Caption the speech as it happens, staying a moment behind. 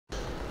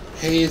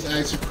Hey, it's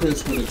Axel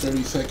Chris with a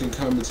 30-second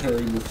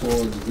commentary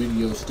before the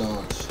video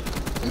starts.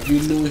 If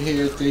you're new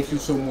here, thank you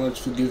so much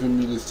for giving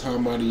me this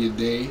time out of your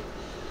day.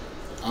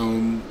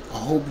 I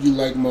hope you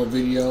like my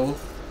video.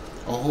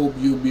 I hope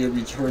you'll be a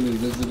returning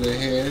visitor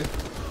here.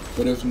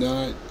 But if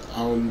not,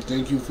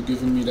 thank you for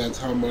giving me that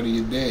time out of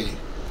your day.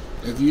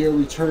 If you're a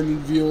returning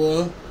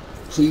viewer,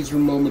 please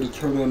remember to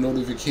turn on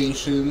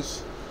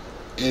notifications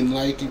and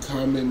like and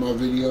comment my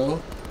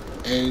video.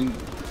 And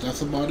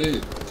that's about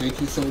it. Thank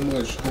you so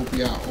much. Hope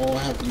y'all all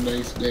have a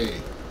nice day.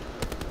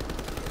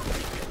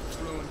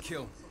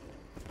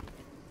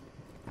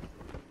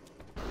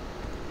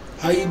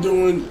 How you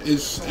doing?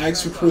 It's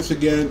Axel Chris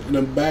again, and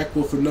I'm back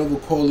with another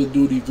Call of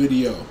Duty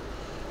video.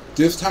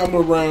 This time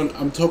around,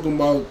 I'm talking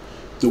about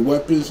the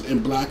weapons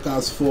in Black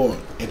Ops 4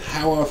 and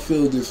how I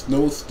feel there's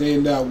no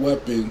standout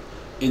weapon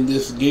in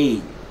this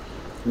game.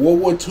 World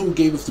War II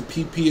gave us the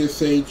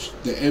ppsh,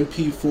 the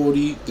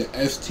MP40, the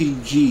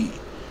STG.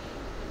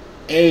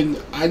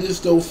 And I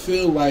just don't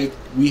feel like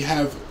we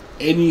have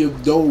any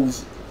of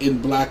those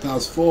in Black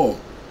Ops 4.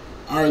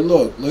 Alright,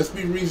 look, let's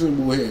be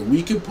reasonable here.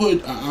 We can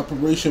put an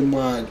operation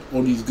mod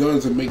on these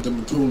guns and make them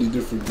a totally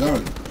different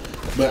gun.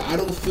 But I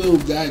don't feel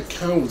that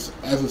counts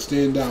as a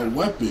standout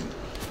weapon.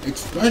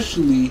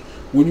 Especially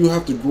when you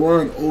have to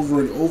grind over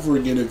and over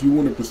again if you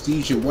want to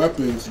prestige your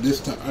weapons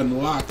just to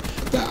unlock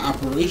that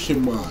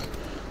operation mod.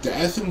 The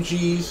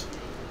SMGs,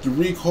 the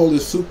recoil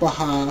is super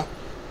high.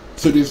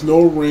 So there's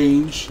no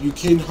range, you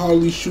can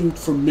hardly shoot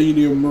from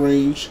medium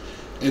range,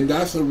 and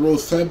that's a real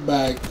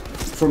setback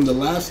from the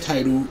last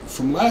title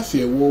from last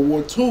year, World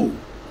War II.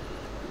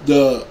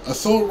 The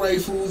assault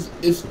rifles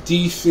is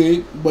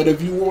decent, but if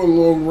you want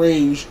long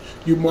range,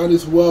 you might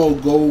as well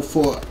go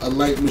for a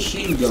light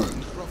machine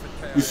gun.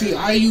 You see,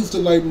 I used a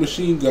light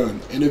machine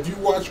gun, and if you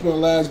watch my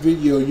last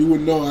video, you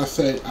would know I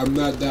said I'm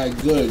not that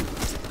good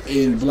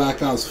in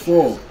Black Ops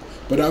 4,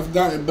 but I've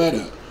gotten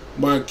better.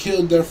 My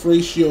kill death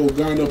ratio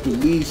gone up at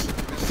least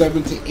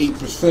 7 to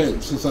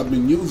 8% since I've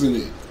been using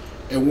it.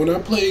 And when I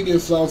play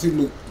against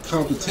lousy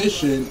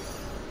competition,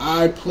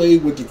 I play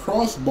with the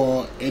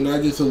crossbar and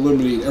I just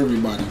eliminate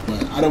everybody.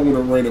 But I don't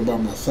want to rant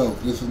about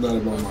myself. This is not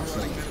about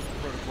myself.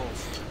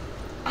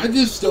 I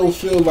just don't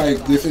feel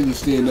like there's any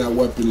standout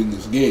weapon in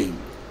this game.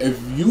 If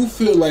you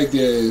feel like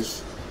there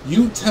is,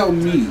 you tell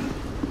me,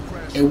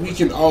 and we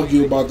can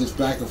argue about this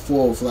back and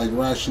forth like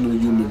rational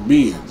human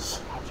beings.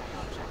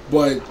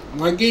 But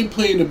my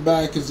gameplay in the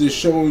back is just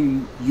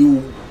showing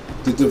you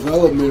the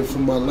development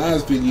from my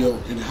last video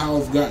and how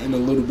I've gotten a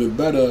little bit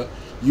better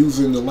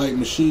using the light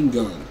machine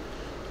gun.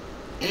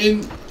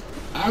 And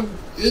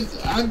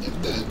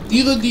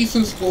these are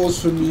decent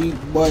scores for me,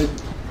 but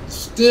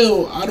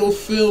still I don't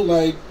feel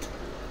like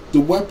the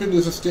weapon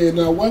is a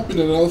standout weapon,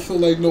 and I don't feel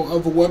like no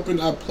other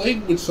weapon I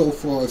played with so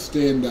far is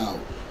standout.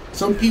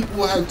 Some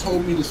people have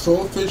told me the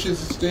swordfish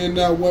is a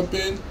standout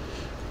weapon.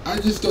 I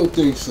just don't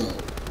think so.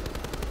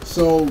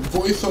 So,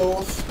 voice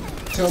off,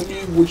 tell me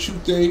what you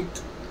think,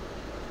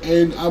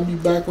 and I'll be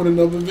back with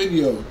another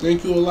video.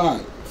 Thank you a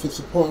lot for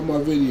supporting my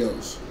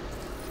videos.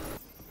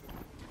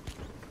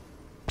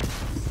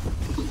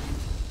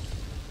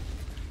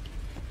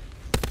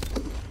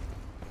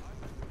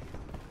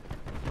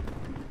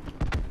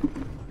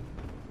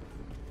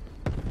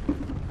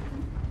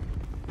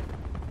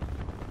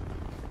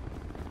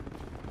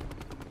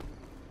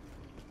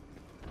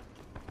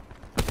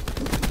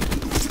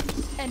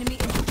 Enemy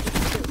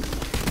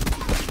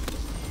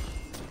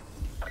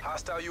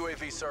hostile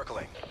UAV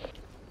circling.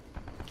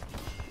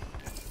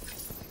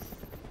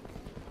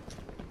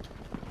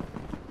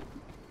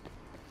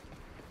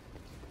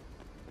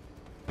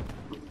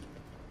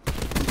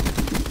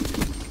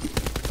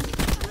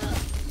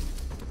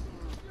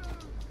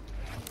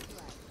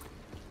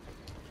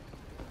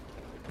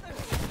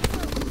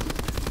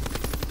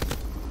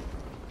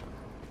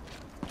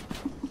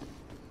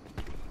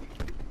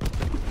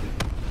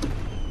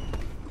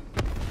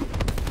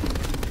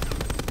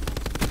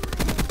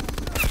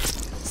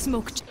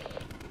 smoked.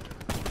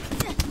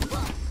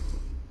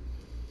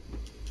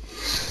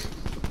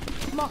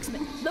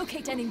 Marksman,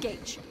 locate and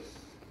engage.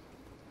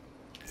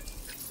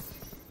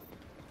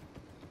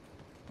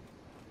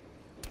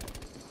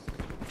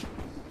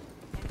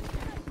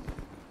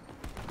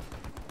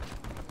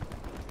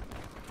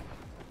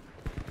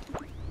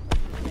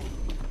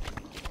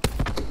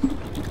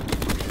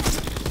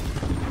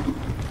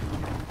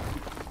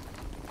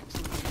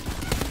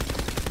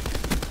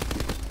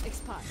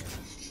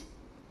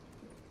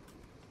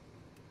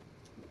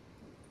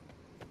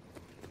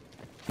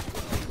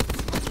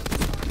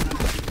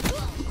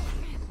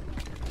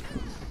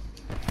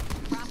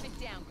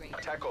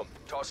 TACOM,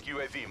 task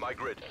UAV, my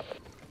grid.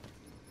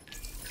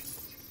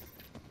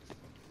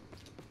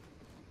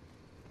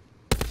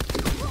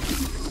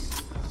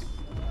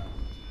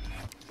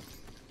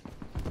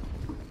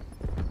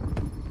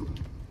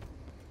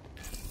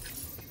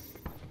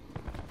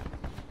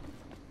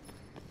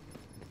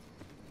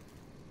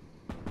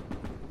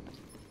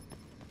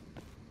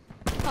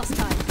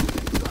 Hostile.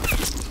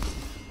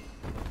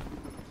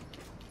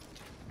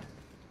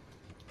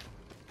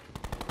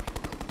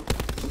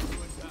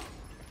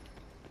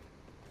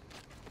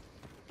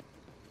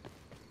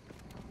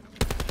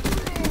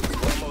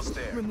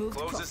 Removed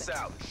Close this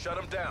prophet. out. Shut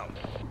them down.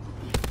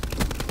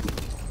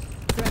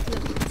 Threat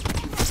level.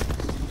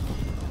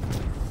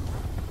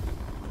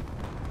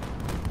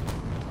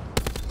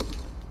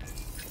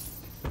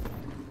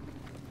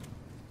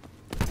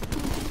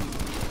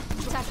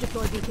 Attack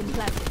deploy beacon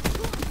planted.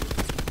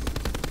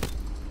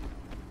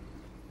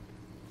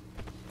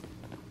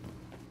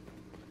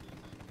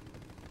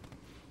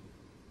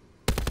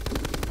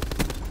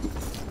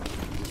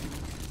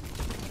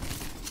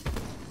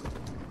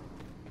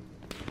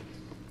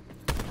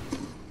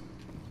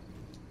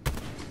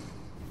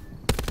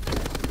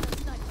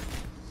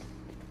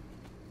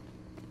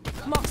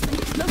 Marksman,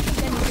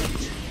 locate and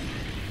engage.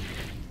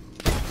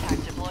 Attack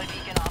deploy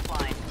beacon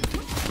offline.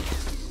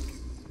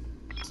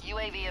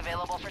 UAV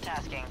available for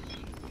tasking.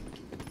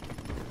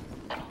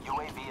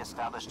 UAV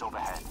established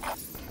overhead.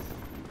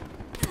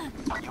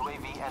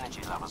 UAV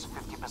energy levels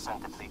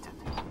 50% depleted.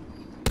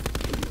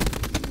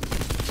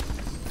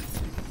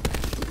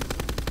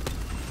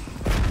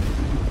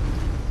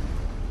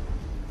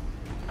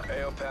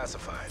 AO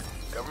pacified.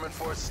 Government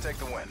forces take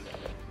the win.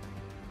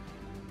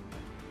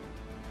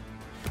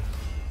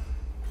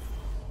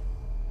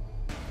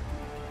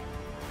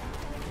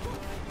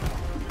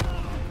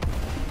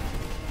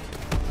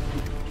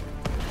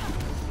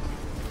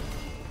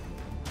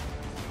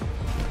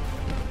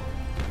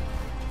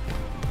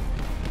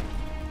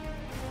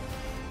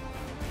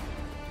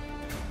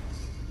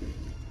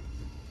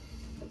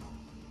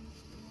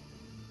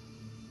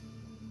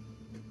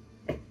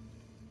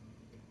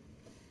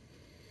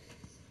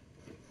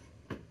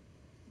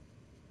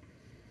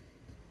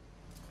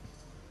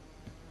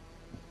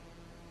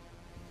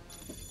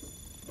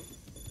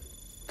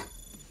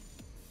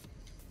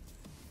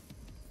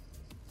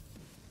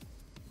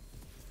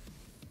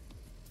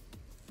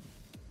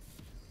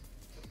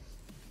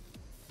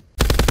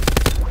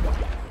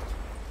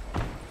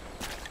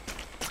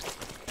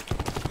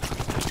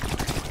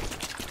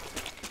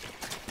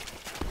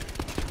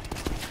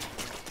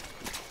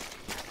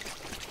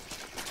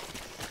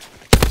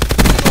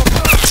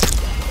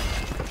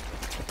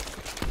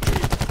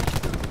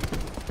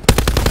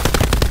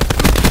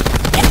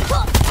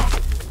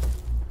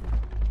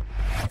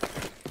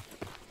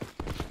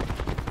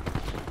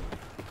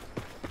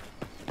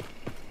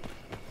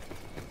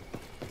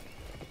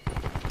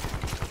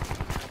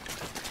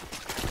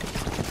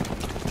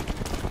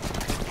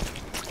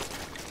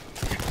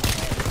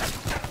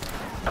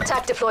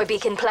 Attack deploy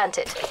beacon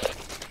planted.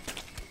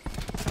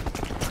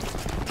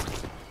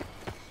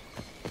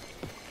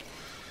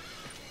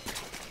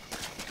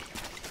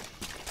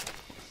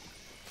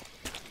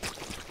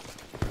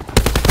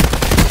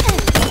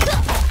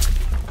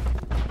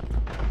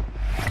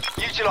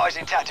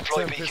 Utilizing attack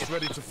deploy Tempest beacon.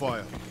 ready to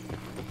fire.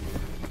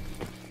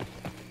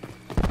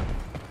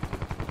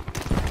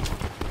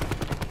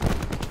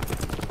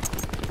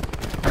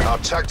 Our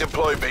attack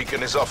deploy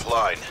beacon is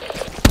offline.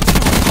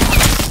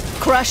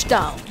 Crash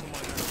down.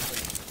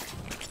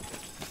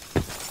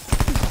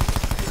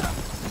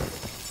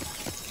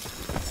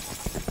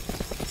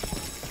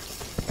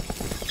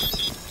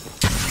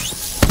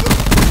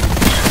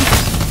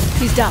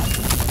 He's down.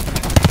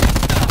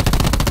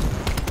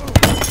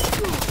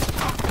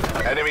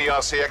 Enemy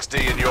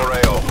RCXD in your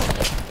AO.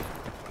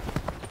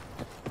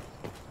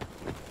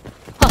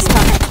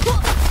 Hostile.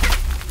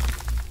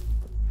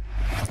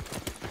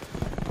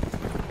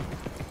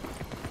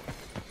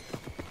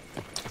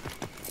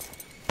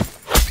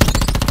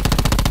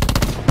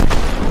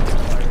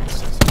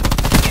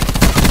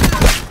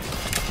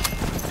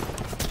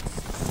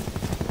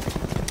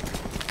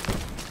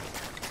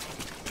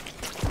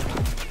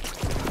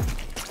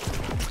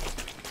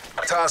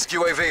 Task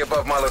UAV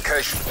above my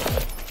location.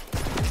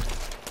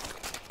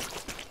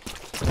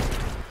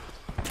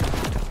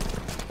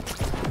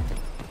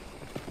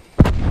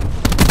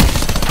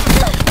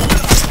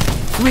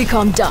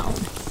 Recon down.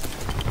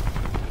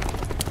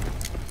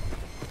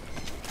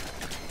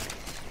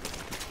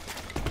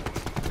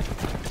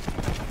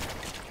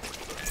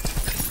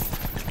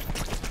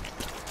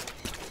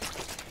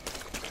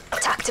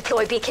 Attack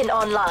deploy beacon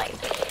online.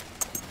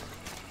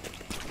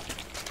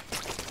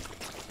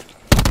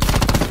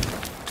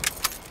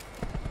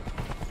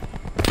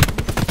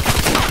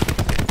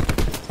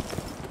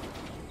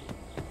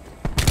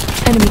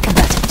 Enemy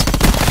combatant.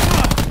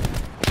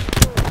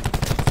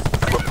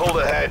 We're pulled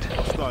ahead.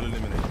 Start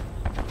eliminating.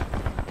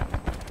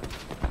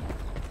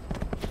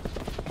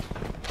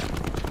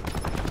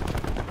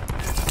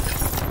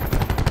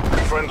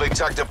 Friendly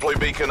attack deploy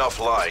beacon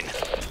offline.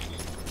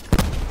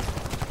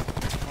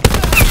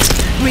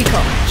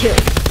 Recon kill.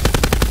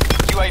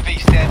 UAV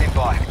standing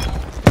by.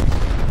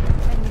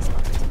 Enemy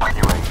spotted.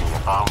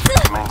 UAV above,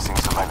 commencing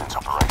surveillance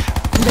operation.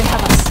 They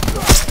have us.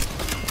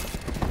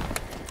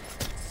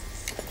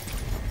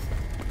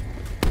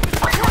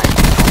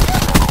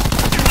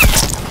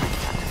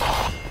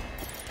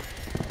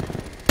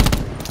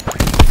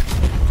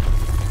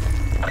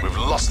 We've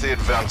lost the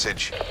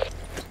advantage.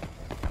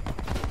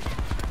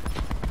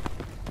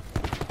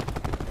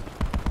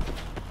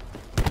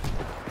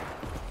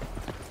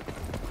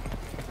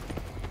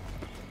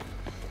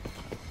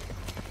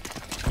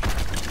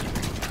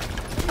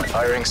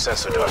 Firing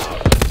sensor dart.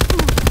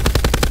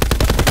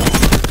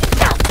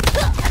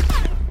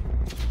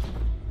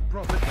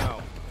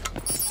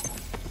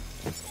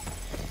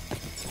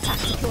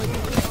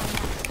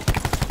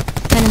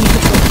 Enemy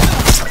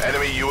deployed.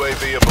 Enemy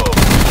UAV above.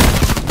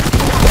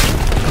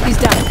 He's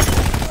down.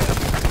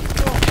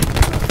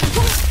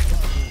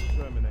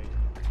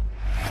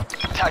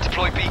 Attack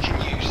deploy beacon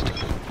used.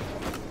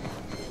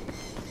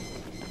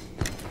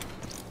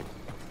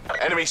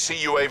 Enemy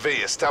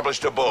CUAV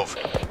established above.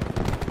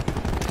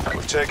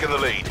 We've taken the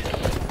lead.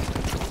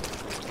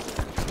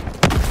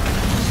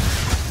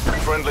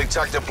 Friendly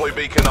TAC deploy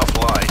beacon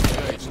offline.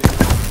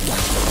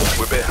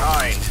 We're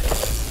behind.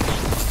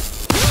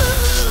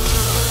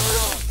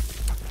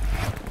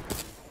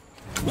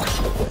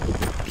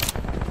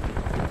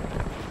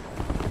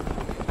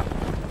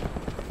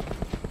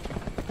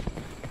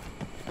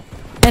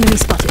 Enemy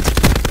spotted.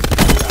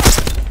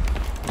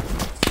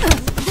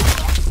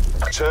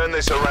 Turn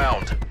this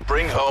around.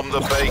 Bring home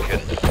the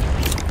bacon.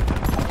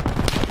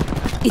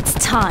 It's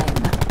time.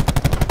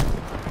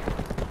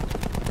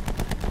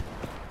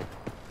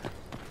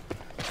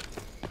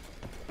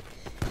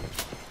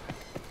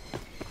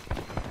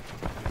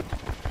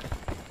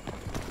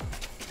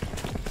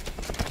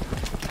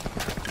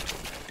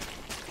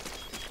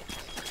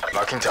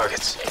 Marking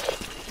targets.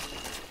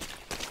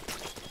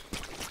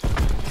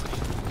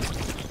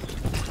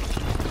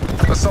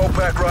 Assault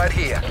pack right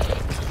here.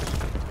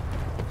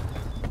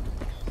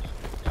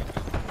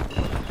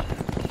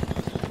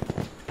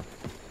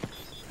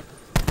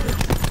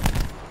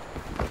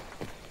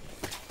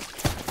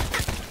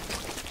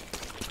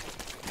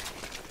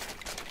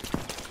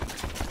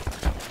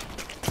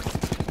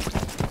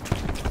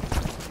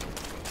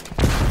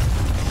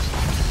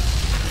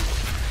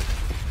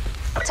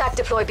 Attack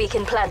deploy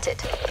beacon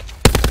planted.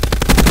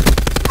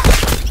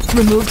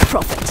 Removed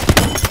prophet.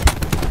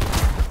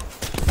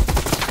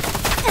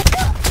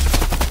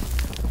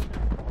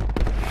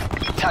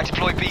 Attack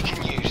deploy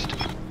beacon used.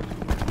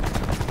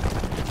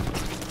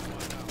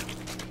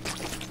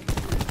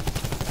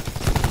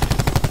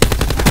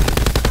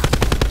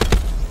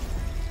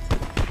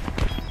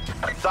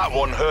 That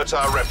one hurt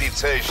our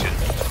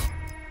reputation.